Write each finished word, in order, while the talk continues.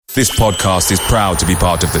This podcast is proud to be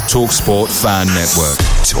part of the TalkSport Fan Network.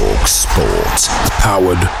 TalkSport.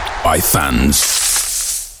 Powered by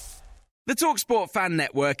fans. The TalkSport Fan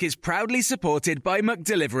Network is proudly supported by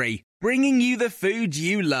McDelivery, bringing you the food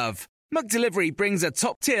you love. McDelivery brings a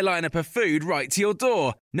top-tier lineup of food right to your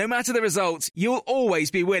door. No matter the result, you'll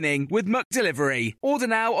always be winning with McDelivery. Order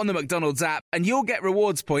now on the McDonald's app and you'll get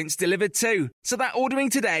rewards points delivered too. So that ordering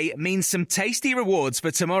today means some tasty rewards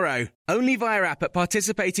for tomorrow. Only via app at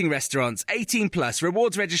participating restaurants. 18 plus.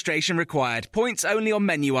 Rewards registration required. Points only on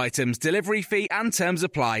menu items. Delivery fee and terms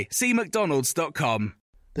apply. See mcdonalds.com.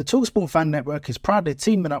 The TalkSport Fan Network is proudly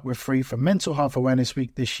teaming up with Free for Mental Health Awareness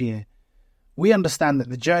Week this year. We understand that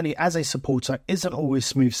the journey as a supporter isn't always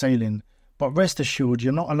smooth sailing, but rest assured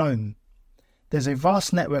you're not alone. There's a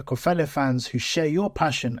vast network of fellow fans who share your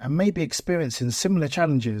passion and may be experiencing similar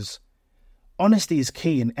challenges. Honesty is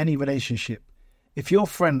key in any relationship. If your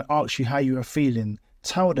friend asks you how you are feeling,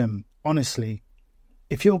 tell them honestly.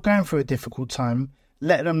 If you're going through a difficult time,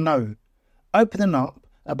 let them know. Opening up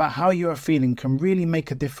about how you are feeling can really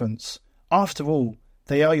make a difference. After all,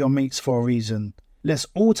 they are your mates for a reason. Let's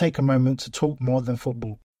all take a moment to talk more than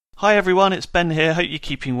football. Hi everyone, it's Ben here. Hope you're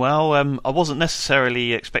keeping well. I wasn't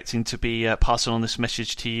necessarily expecting to be passing on this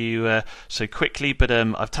message to you so quickly, but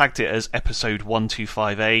I've tagged it as episode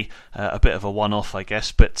 125A, a bit of a one-off I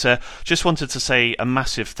guess, but just wanted to say a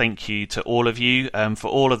massive thank you to all of you for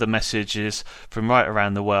all of the messages from right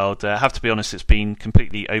around the world. I have to be honest, it's been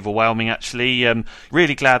completely overwhelming actually.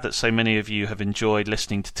 Really glad that so many of you have enjoyed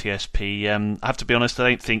listening to TSP. I have to be honest, I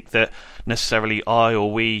don't think that necessarily I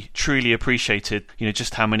or we truly appreciated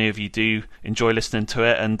just how many of you do enjoy listening to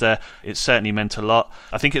it, and it's certainly meant a lot.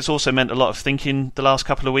 I think it's also meant a lot of thinking the last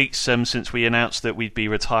couple of weeks since we announced that we'd be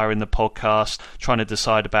retiring the podcast, trying to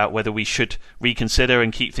decide about whether we should reconsider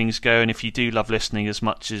and keep things going. If you do love listening as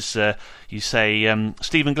much as you say,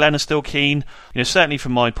 Steve and Glenn are still keen. Certainly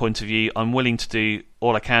from my point of view, I'm willing to do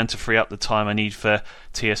all I can to free up the time I need for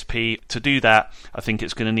TSP. To do that, I think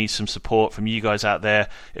it's going to need some support from you guys out there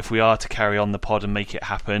if we are to carry on the pod and make it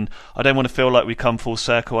happen. I don't want to feel like we come full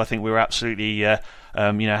circle. I think we were absolutely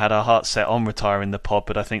had our hearts set on retiring the pod,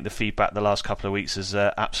 but I think the feedback the last couple of weeks has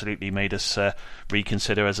absolutely made us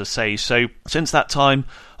reconsider, as I say. So since that time,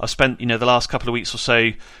 I've spent the last couple of weeks or so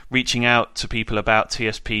reaching out to people about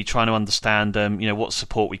TSP, trying to understand what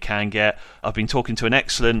support we can get. I've been talking to an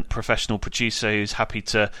excellent professional producer who's happy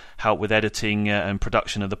to help with editing and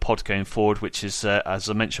production of the pod going forward, which is, as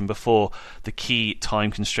I mentioned before, the key time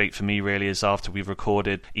constraint for me really is after we've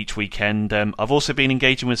recorded each weekend. I've also been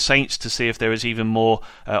engaging with Saints to see if there is even more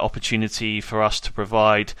opportunity for us to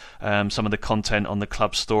provide some of the content on the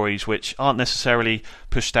club stories, which aren't necessarily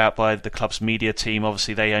pushed out by the club's media team.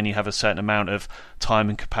 Obviously they only have a certain amount of time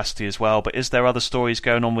and capacity as well, but is there other stories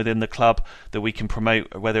going on within the club that we can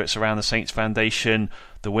promote, whether it's around the Saints Foundation,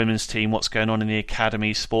 the women's team, what's going on in the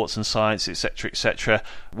academy, sports and science, etc., etc.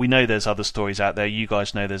 We know there's other stories out there. You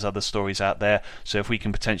guys know there's other stories out there. So if we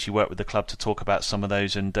can potentially work with the club to talk about some of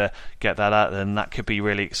those and get that out, then that could be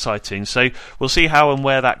really exciting. So we'll see how and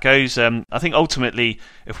where that goes. I think ultimately,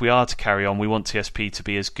 if we are to carry on, we want TSP to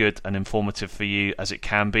be as good and informative for you as it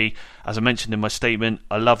can be. As I mentioned in my statement,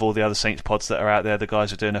 I love all the other Saints pods that are out there. The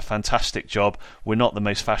guys are doing a fantastic job. We're not the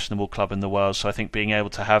most fashionable club in the world, so I think being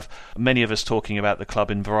able to have many of us talking about the club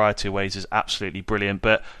in a variety of ways is absolutely brilliant.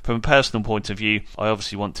 But from a personal point of view, I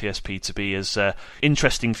obviously want TSP to be as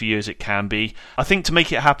interesting for you as it can be. I think to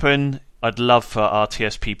make it happen, I'd love for our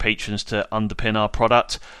TSP patrons to underpin our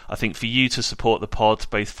product. I think for you to support the pod,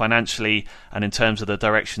 both financially and in terms of the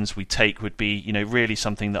directions we take, would be, really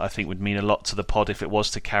something that I think would mean a lot to the pod if it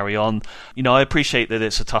was to carry on. I appreciate that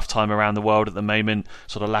it's a tough time around the world at the moment,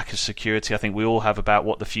 sort of lack of security. I think we all have about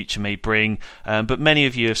what the future may bring. But many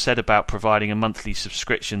of you have said about providing a monthly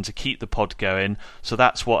subscription to keep the pod going. So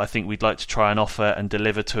that's what I think we'd like to try and offer and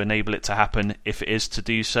deliver to enable it to happen if it is to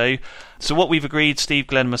do so. So what we've agreed, Steve,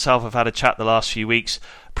 Glenn and myself have had a chat the last few weeks.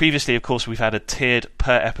 Previously, of course, we've had a tiered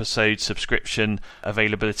per episode subscription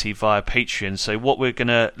availability via Patreon. So what we're going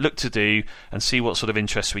to look to do and see what sort of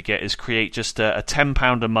interest we get is create just a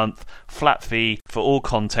 £10 a month flat fee for all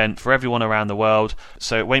content for everyone around the world.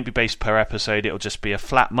 So it won't be based per episode. It'll just be a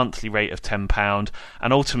flat monthly rate of £10.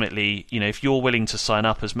 And ultimately, if you're willing to sign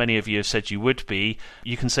up, as many of you have said you would be,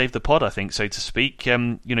 you can save the pod, I think, so to speak.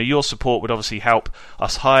 Your support would obviously help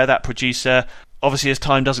us hire that producer. Obviously, as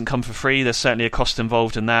time doesn't come for free, there's certainly a cost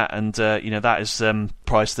involved in that, and that is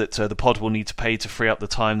price that the pod will need to pay to free up the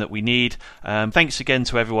time that we need. Thanks again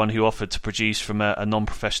to everyone who offered to produce from a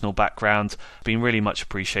non-professional background. It's been really much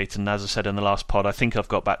appreciated, and as I said in the last pod, I think I've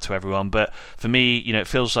got back to everyone, but for me, it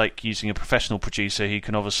feels like using a professional producer who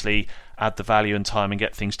can obviously add the value and time and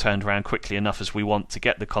get things turned around quickly enough as we want to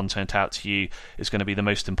get the content out to you is going to be the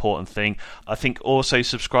most important thing. I think also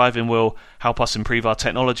subscribing will help us improve our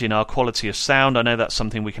technology and our quality of sound. I know that's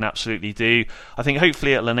something we can absolutely do. I think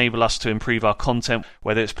hopefully it'll enable us to improve our content,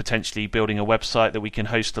 whether it's potentially building a website that we can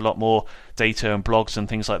host a lot more data and blogs and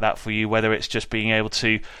things like that for you, whether it's just being able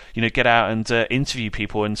to get out and interview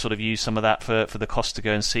people and sort of use some of that for the cost to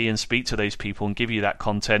go and see and speak to those people and give you that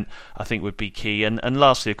content, I think would be key. And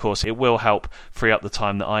lastly, of course, it will help free up the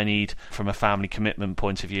time that I need from a family commitment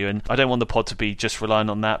point of view. And I don't want the pod to be just relying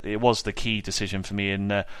on that. It was the key decision for me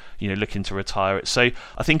in looking to retire it. So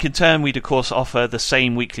I think in turn we'd of course offer the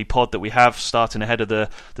same weekly pod that we have starting ahead of the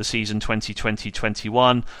season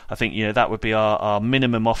 2020-21. I think that would be our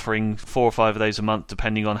minimum offering, 4 or 5 of those a month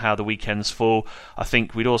depending on how the weekends fall. I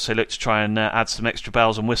think we'd also look to try and add some extra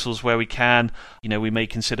bells and whistles where we can. We may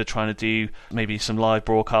consider trying to do maybe some live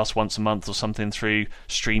broadcasts once a month or something through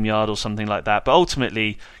StreamYard or something like that. But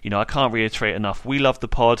ultimately, I can't reiterate enough, we love the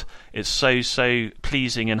pod. It's so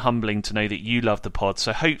pleasing and humbling to know that you love the pod.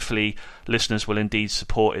 So hopefully listeners will indeed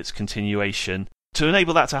support its continuation. To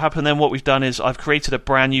enable that to happen, then what we've done is I've created a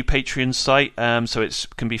brand new Patreon site. So it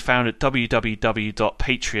can be found at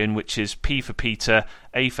www.patreon, which is P for Peter,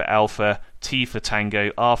 A for Alpha, T for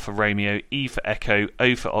Tango, R for Romeo, E for Echo,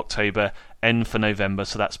 O for October, N for November.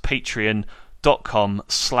 So that's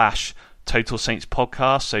patreon.com/Total Saints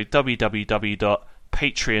Podcast. So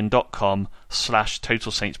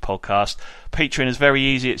www.patreon.com/Total Saints Podcast. Patreon is very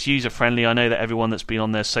easy, it's user friendly. I know that everyone that's been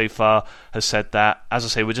on there so far has said that. As I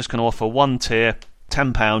say, we're just going to offer one tier,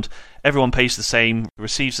 £10. Everyone pays the same,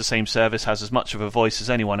 receives the same service, has as much of a voice as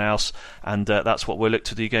anyone else, and that's what we'll look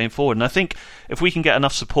to do going forward. And I think if we can get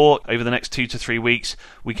enough support over the next 2 to 3 weeks,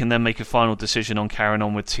 we can then make a final decision on carrying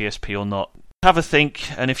on with TSP or not. Have a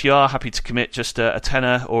think, and if you are happy to commit just a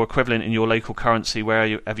tenner or equivalent in your local currency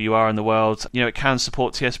wherever you are in the world, it can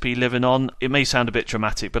support TSP living on. It may sound a bit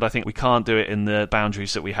dramatic, but I think we can't do it in the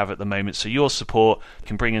boundaries that we have at the moment. So your support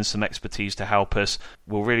can bring in some expertise to help us.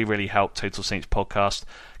 Will really, really help Total Saints Podcast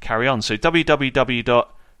carry on. So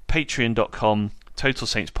www.patreon.com Total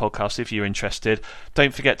Saints Podcast if you're interested.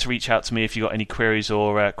 Don't forget to reach out to me if you've got any queries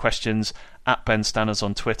or questions at Ben Stanners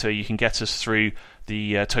on Twitter. You can get us through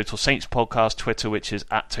the Total Saints Podcast Twitter, which is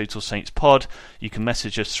at Total Saints Pod. You can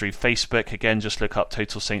message us through Facebook. Again, just look up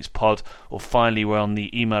Total Saints Pod. Or finally, we're on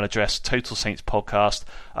the email address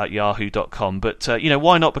totalsaintspodcast@yahoo.com. But,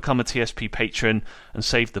 why not become a TSP patron and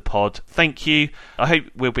save the pod? Thank you. I hope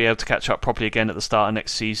we'll be able to catch up properly again at the start of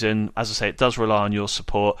next season. As I say, it does rely on your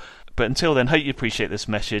support. But until then, hope you appreciate this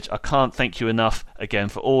message. I can't thank you enough again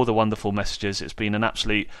for all the wonderful messages. It's been an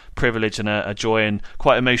absolute privilege and a joy, and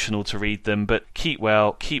quite emotional to read them. But keep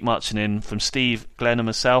well, keep marching in from Steve, Glenn and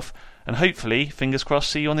myself, and hopefully, fingers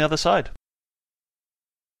crossed, see you on the other side.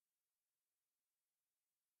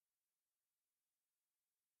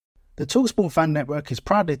 The TalkSport Fan Network is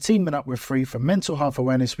proudly teaming up with Free for Mental Health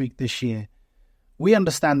Awareness Week this year. We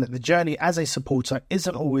understand that the journey as a supporter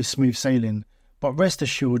isn't always smooth sailing, but rest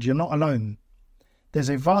assured you're not alone. There's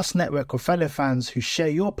a vast network of fellow fans who share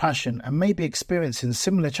your passion and may be experiencing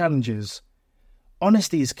similar challenges.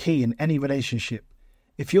 Honesty is key in any relationship.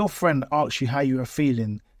 If your friend asks you how you are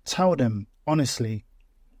feeling, tell them honestly.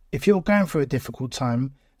 If you're going through a difficult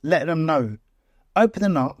time, let them know.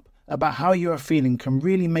 Opening up about how you are feeling can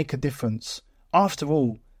really make a difference. After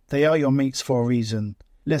all, they are your mates for a reason.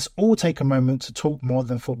 Let's all take a moment to talk more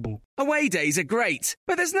than football. Away days are great,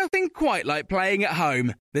 but there's nothing quite like playing at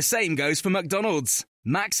home. The same goes for McDonald's.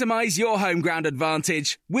 Maximise your home ground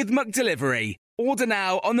advantage with McDelivery. Order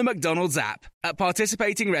now on the McDonald's app. At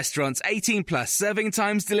participating restaurants, 18 plus, serving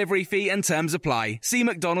times, delivery fee and terms apply. See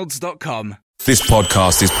mcdonalds.com. This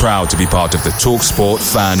podcast is proud to be part of the TalkSport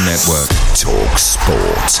Fan Network.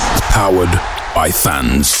 TalkSport. Powered by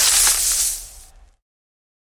fans.